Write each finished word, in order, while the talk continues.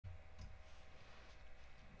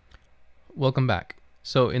Welcome back.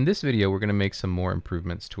 So in this video, we're going to make some more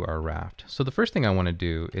improvements to our raft. So the first thing I want to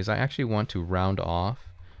do is I actually want to round off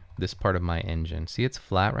this part of my engine. See, it's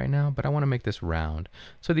flat right now, but I want to make this round.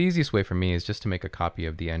 So the easiest way for me is just to make a copy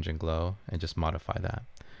of the engine glow and just modify that.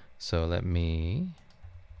 So let me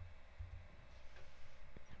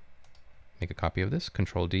make a copy of this,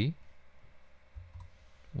 Control D.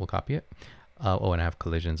 We'll copy it. Oh, and I have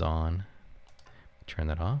collisions on. Turn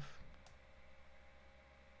that off.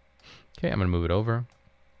 Okay, I'm going to move it over.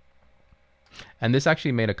 And this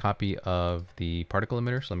actually made a copy of the particle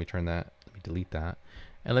emitter. So let me turn that, let me delete that.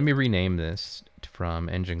 And let me rename this from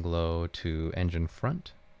engine glow to engine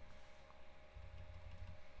front.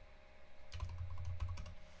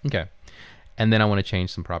 Okay. And then I want to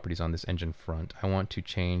change some properties on this engine front. I want to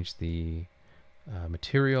change the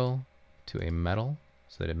material to a metal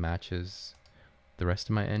so that it matches the rest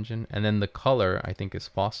of my engine. And then the color I think is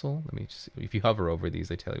fossil. Let me just, if you hover over these,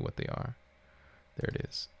 they tell you what they are. There it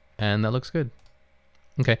is. And that looks good.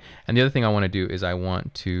 Okay. And the other thing I want to do is I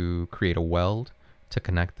want to create a weld to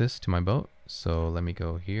connect this to my boat. So let me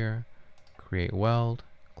go here, create weld,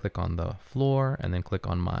 click on the floor, and then click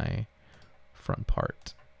on my front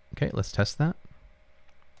part. Okay, let's test that.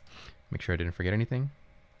 Make sure I didn't forget anything.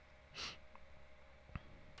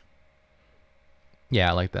 Yeah,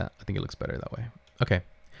 I like that. I think it looks better that way. Okay.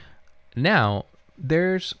 Now,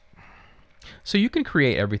 so you can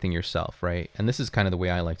create everything yourself, right? And this is kind of the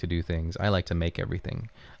way I like to do things. I like to make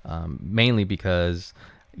everything, mainly because,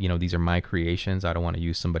 you know, these are my creations. I don't want to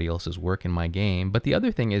use somebody else's work in my game. But the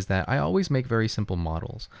other thing is that I always make very simple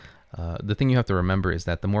models. The thing you have to remember is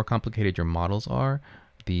that the more complicated your models are,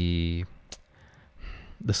 the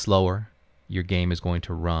slower your game is going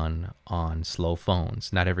to run on slow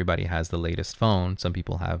phones. Not everybody has the latest phone. Some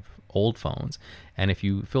people have old phones. And if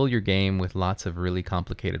you fill your game with lots of really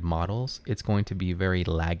complicated models, it's going to be very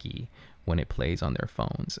laggy when it plays on their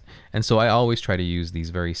phones. And so I always try to use these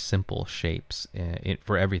very simple shapes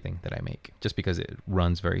for everything that I make, just because it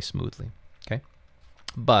runs very smoothly. Okay.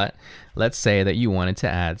 But let's say that you wanted to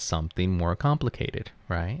add something more complicated,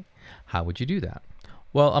 right? How would you do that?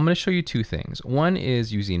 Well, I'm going to show you two things. One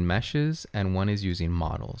is using meshes and one is using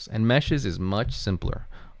models. And meshes is much simpler.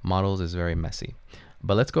 Models is very messy.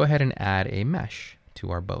 But let's go ahead and add a mesh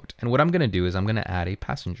to our boat. And what I'm going to do is I'm going to add a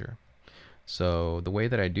passenger. So the way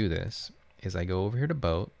that I do this is I go over here to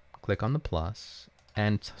boat, click on the plus,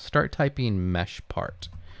 and start typing mesh part.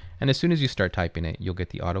 And as soon as you start typing it, you'll get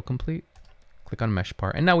the autocomplete. Click on mesh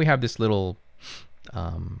part. And now we have this little, I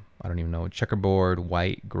don't even know, checkerboard,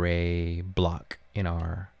 white, gray block in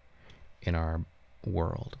our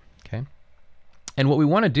world. Okay. And what we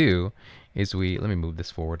want to do is let me move this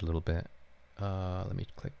forward a little bit. Let me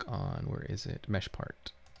click on, where is it? Mesh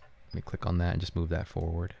part. Let me click on that and just move that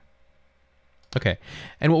forward. Okay.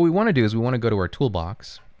 And what we want to do is we want to go to our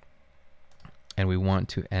toolbox and we want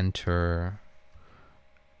to enter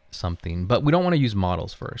something, but we don't want to use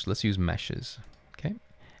models first. Let's use meshes. Okay.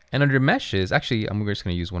 And under meshes, actually, I'm just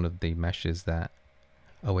going to use one of the meshes that,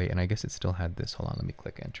 oh wait, and I guess it still had this. Hold on, let me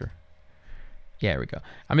click enter. Yeah, there we go.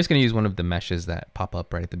 I'm just going to use one of the meshes that pop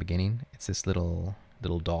up right at the beginning. It's this little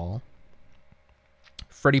doll.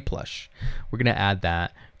 Freddy plush. We're going to add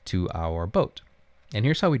that to our boat. And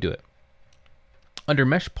here's how we do it. Under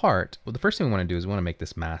mesh part, well, the first thing we want to do is we want to make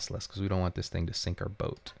this massless because we don't want this thing to sink our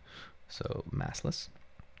boat. So massless.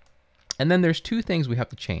 And then there's two things we have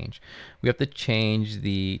to change. We have to change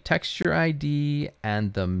the texture ID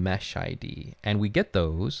and the mesh ID. And we get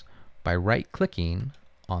those by right clicking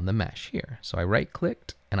on the mesh here. So I right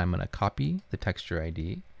clicked and I'm going to copy the texture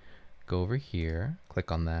ID, go over here,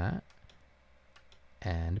 click on that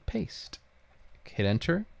and paste. Hit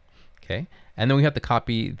enter. Okay. And then we have to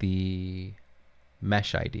copy the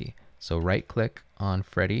mesh ID. So right click on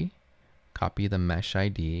Freddy, copy the mesh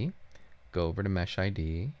ID, go over to mesh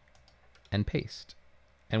ID, and paste.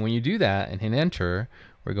 And when you do that and hit enter,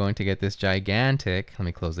 we're going to get this gigantic, let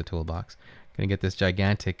me close the toolbox, going to get this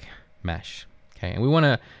gigantic mesh. Okay, and we want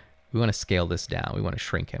to scale this down. We want to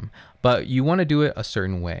shrink him, but you want to do it a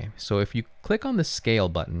certain way. So if you click on the scale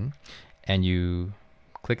button and you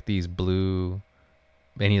click these blue,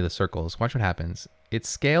 any of the circles, watch what happens. It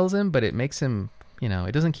scales him, but it makes him, you know,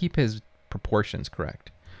 it doesn't keep his proportions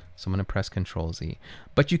correct. So I'm going to press Control Z.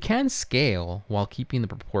 But you can scale while keeping the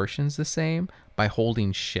proportions the same by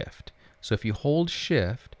holding Shift. So if you hold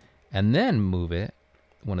Shift and then move it,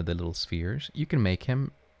 one of the little spheres, you can make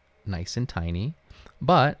him nice and tiny,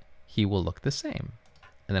 but he will look the same.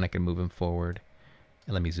 And then I can move him forward.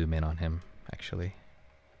 And let me zoom in on him, actually.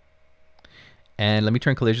 And let me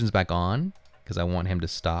turn collisions back on because I want him to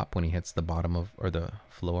stop when he hits the bottom of, or the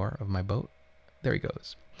floor of my boat. There he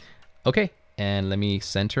goes. Okay, and let me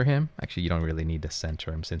center him. Actually, you don't really need to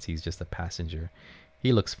center him since he's just a passenger.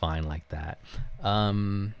 He looks fine like that. Let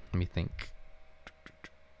me think.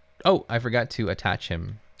 Oh, I forgot to attach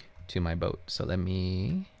him to my boat. So let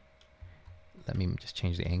me just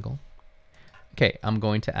change the angle. Okay, I'm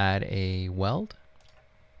going to add a weld.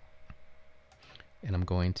 And I'm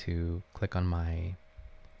going to click on my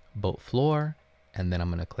boat floor, and then I'm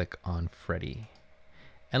going to click on Freddy.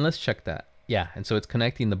 And let's check that. Yeah, and so it's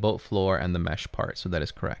connecting the boat floor and the mesh part, so that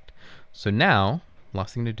is correct. So now,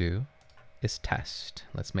 last thing to do is test.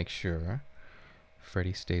 Let's make sure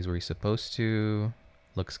Freddy stays where he's supposed to.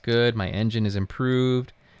 Looks good. My engine is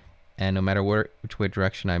improved, and no matter which way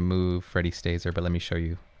direction I move, Freddy stays there. But let me show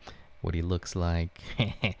you what he looks like.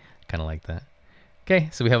 Kind of like that. Okay,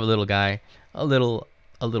 so we have a little guy, a little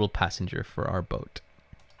passenger for our boat.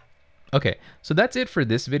 Okay, so that's it for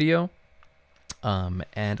this video,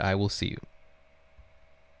 and I will see you.